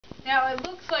Now it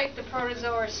looks like the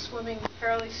protozoa are swimming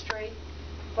fairly straight,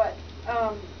 but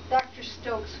Dr.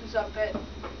 Stokes, who's up at,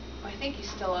 I think he's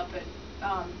still up at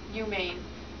Rumen,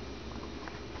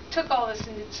 took all this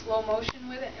and did slow motion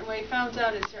with it, and what he found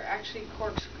out is they're actually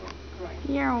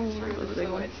cork-screwing through the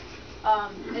fluid.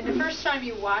 And the first time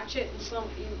you watch it in slow,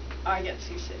 I get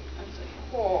seasick. I was like,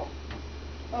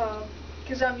 oh,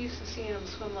 because I'm used to seeing them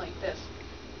swim like this.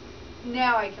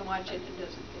 Now I can watch it and it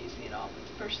doesn't faze me at all. But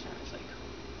the first time I was like,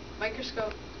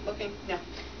 microscope, looking, no,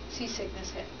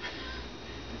 seasickness hit.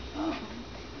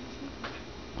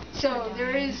 So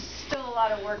there is still a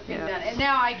lot of work being done, and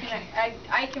now I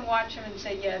can watch them and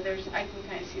say, yeah, I can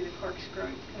kind of see the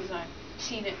corkscrewing because I've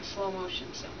seen it in slow motion.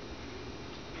 So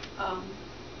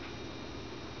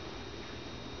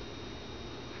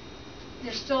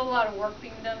there's still a lot of work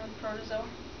being done with protozoa.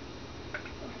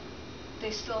 They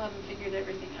still haven't figured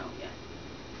everything out yet.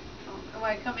 And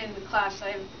when I come into class, I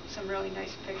have some really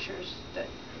nice pictures that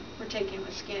we're taking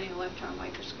with scanning electron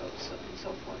microscopes and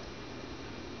so forth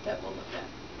that we'll look at.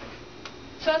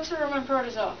 So that's the Rumen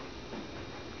protozoa.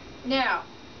 Now,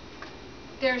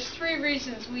 there's 3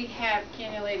 reasons we have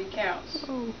cannulated cows.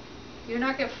 You're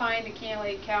not going to find a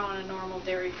cannulated cow on a normal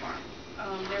dairy farm.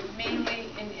 They're mainly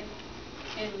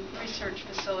in research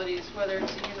facilities, whether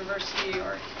it's a university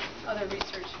or other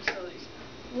research facilities.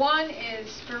 One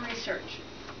is for research.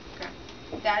 Okay,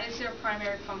 that is their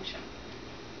primary function.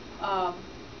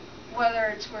 Whether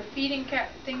it's we're feeding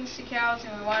things to cows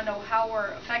and we want to know how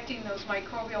we're affecting those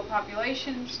microbial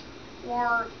populations,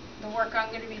 or the work I'm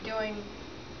going to be doing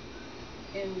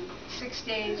in 6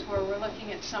 days where we're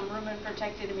looking at some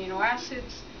rumen-protected amino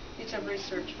acids, it's a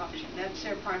research function. That's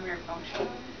their primary function.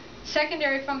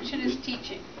 Secondary function is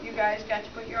teaching. You guys got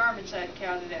to put your arm inside a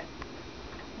cow today.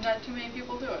 Not too many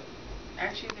people do it.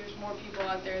 Actually, there's more people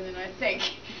out there than I think,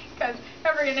 because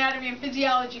every anatomy and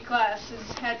physiology class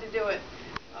has had to do it,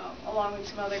 along with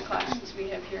some other classes we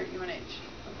have here at UNH.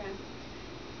 Okay?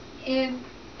 And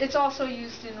it's also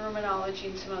used in rumenology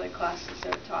and some other classes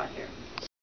that are taught here.